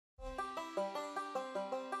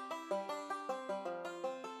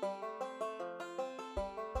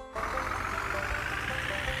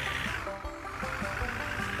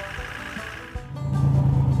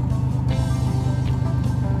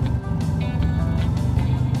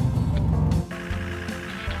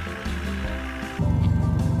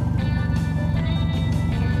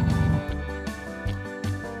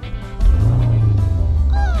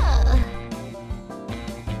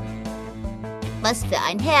Was für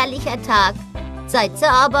ein herrlicher Tag. Zeit zur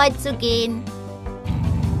Arbeit zu gehen.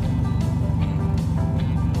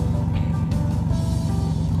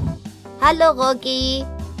 Hallo Rocky.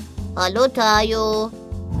 Hallo Tayo.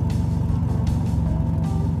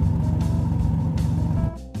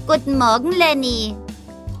 Guten Morgen Lenny.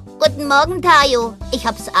 Guten Morgen Tayo. Ich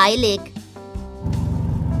hab's eilig.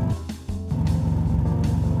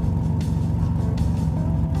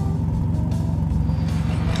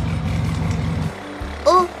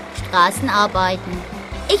 Oh, Straßenarbeiten.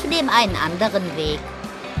 Ich nehme einen anderen Weg.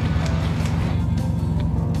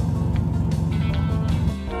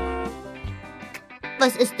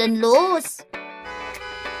 Was ist denn los?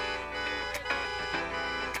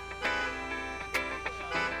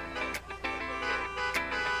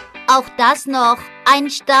 Auch das noch. Ein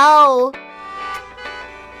Stau.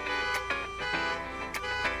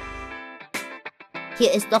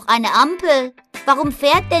 Hier ist doch eine Ampel. Warum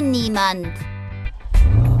fährt denn niemand?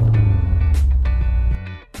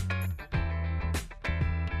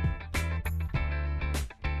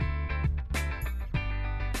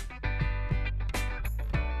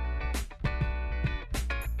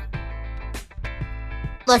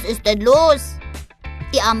 Was ist denn los?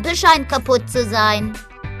 Die Ampel scheint kaputt zu sein.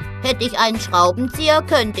 Hätte ich einen Schraubenzieher,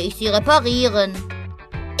 könnte ich sie reparieren.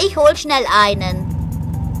 Ich hol schnell einen.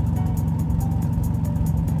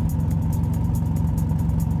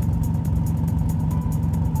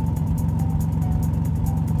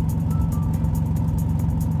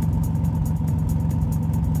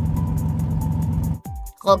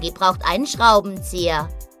 Rocky braucht einen Schraubenzieher.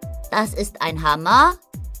 Das ist ein Hammer.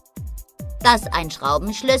 Das ein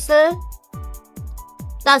Schraubenschlüssel.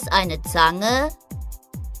 Das eine Zange.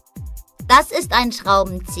 Das ist ein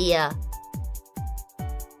Schraubenzieher.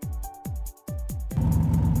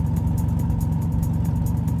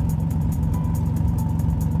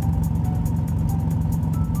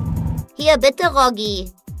 Hier bitte,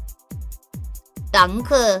 Rocky.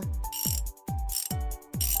 Danke.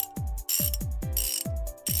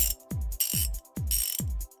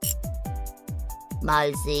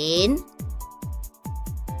 Mal sehen.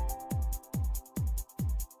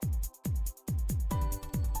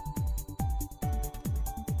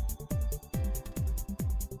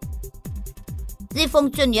 Sie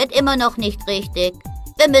funktioniert immer noch nicht richtig.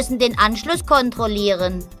 Wir müssen den Anschluss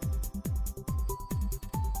kontrollieren.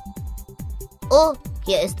 Oh,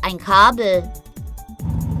 hier ist ein Kabel.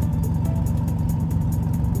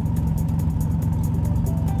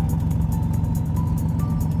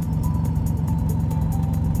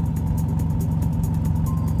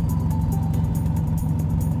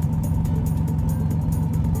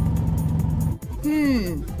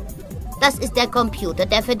 Das ist der Computer,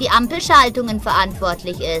 der für die Ampelschaltungen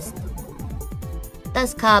verantwortlich ist.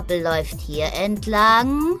 Das Kabel läuft hier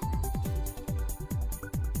entlang.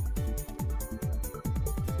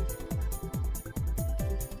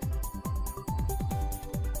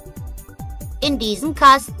 In diesen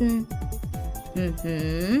Kasten.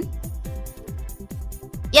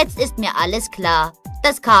 Jetzt ist mir alles klar.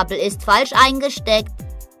 Das Kabel ist falsch eingesteckt.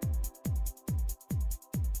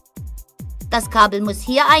 Das Kabel muss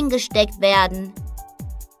hier eingesteckt werden.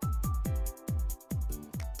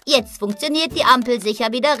 Jetzt funktioniert die Ampel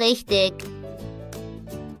sicher wieder richtig.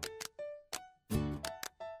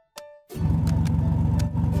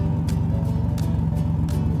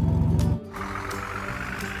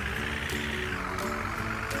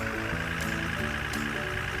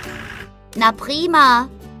 Na prima.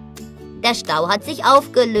 Der Stau hat sich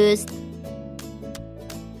aufgelöst.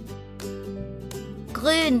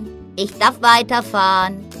 Grün. Ich darf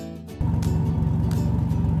weiterfahren.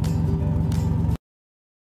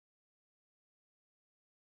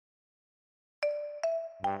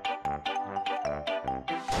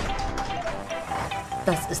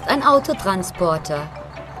 Das ist ein Autotransporter.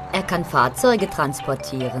 Er kann Fahrzeuge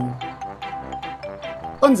transportieren.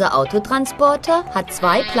 Unser Autotransporter hat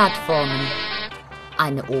zwei Plattformen.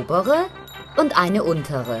 Eine obere und eine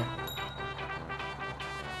untere.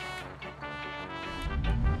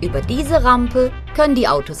 Über diese Rampe können die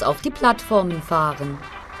Autos auf die Plattformen fahren.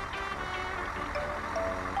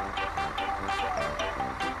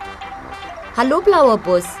 Hallo blauer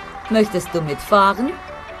Bus, möchtest du mitfahren?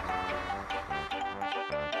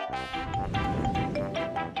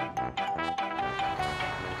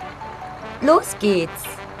 Los geht's!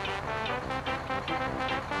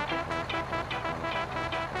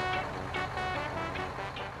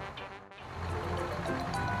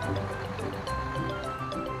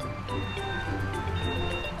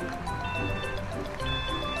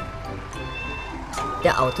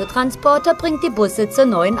 Der Autotransporter bringt die Busse zur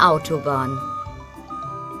neuen Autobahn.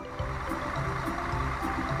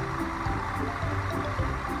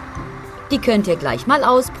 Die könnt ihr gleich mal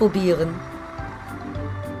ausprobieren.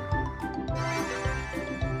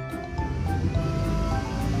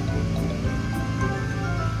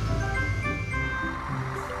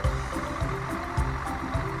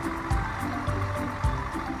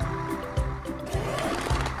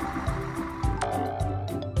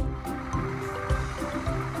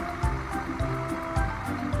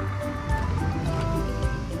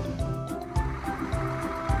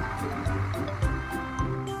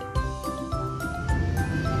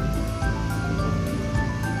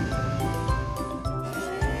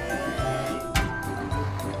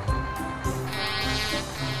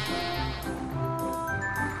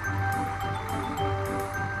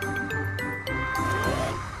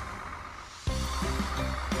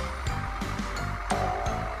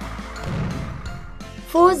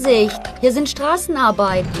 Vorsicht, hier sind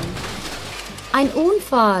Straßenarbeiten. Ein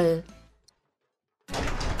Unfall.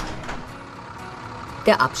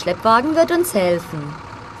 Der Abschleppwagen wird uns helfen.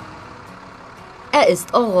 Er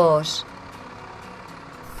ist orange.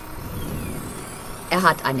 Er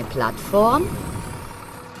hat eine Plattform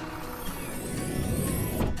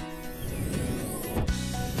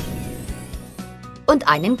und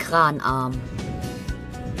einen Kranarm.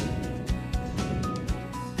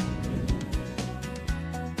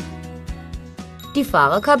 Die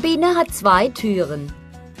Fahrerkabine hat 2 Türen.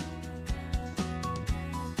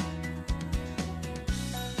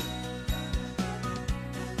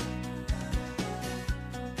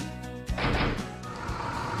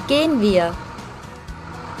 Gehen wir.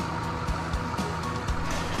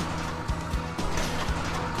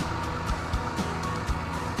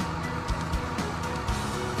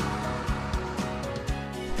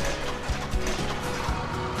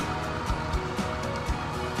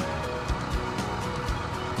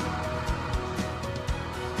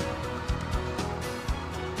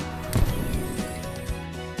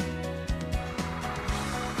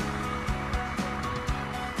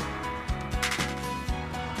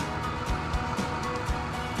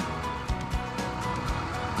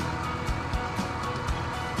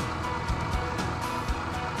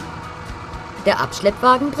 Der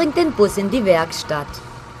Abschleppwagen bringt den Bus in die Werkstatt.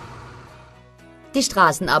 Die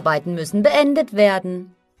Straßenarbeiten müssen beendet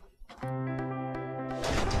werden.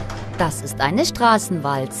 Das ist eine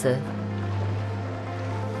Straßenwalze.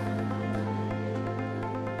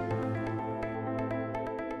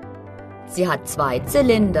 Sie hat 2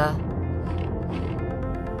 Zylinder.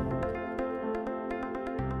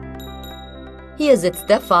 Hier sitzt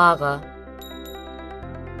der Fahrer.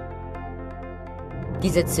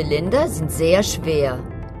 Diese Zylinder sind sehr schwer.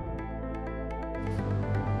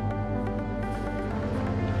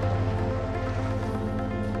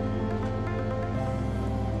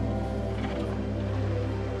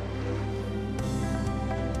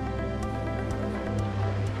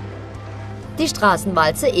 Die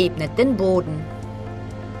Straßenwalze ebnet den Boden.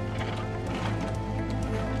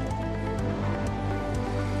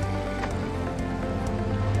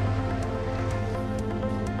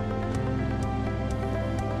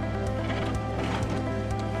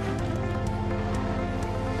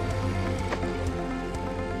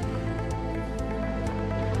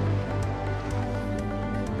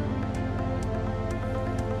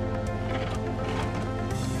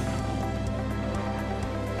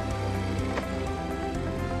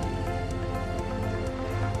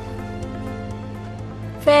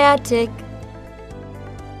 Fertig.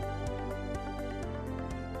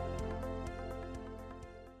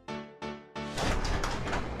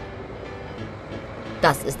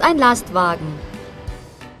 Das ist ein Lastwagen.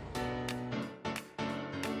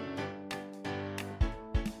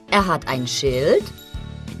 Er hat ein Schild,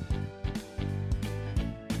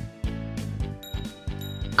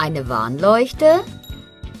 eine Warnleuchte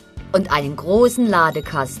und einen großen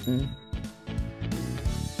Ladekasten.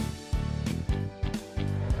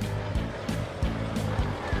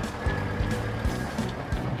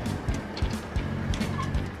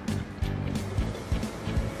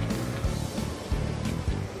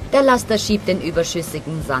 Der Laster schiebt den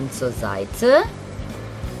überschüssigen Sand zur Seite.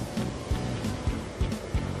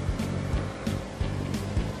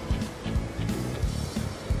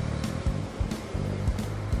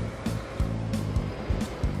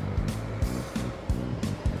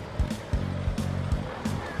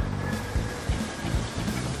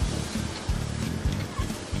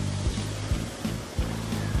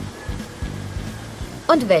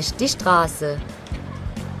 Und wäscht die Straße.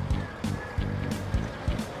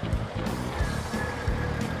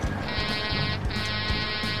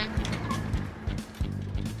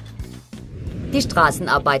 Die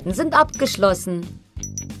Straßenarbeiten sind abgeschlossen.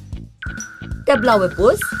 Der blaue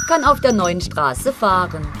Bus kann auf der neuen Straße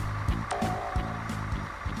fahren.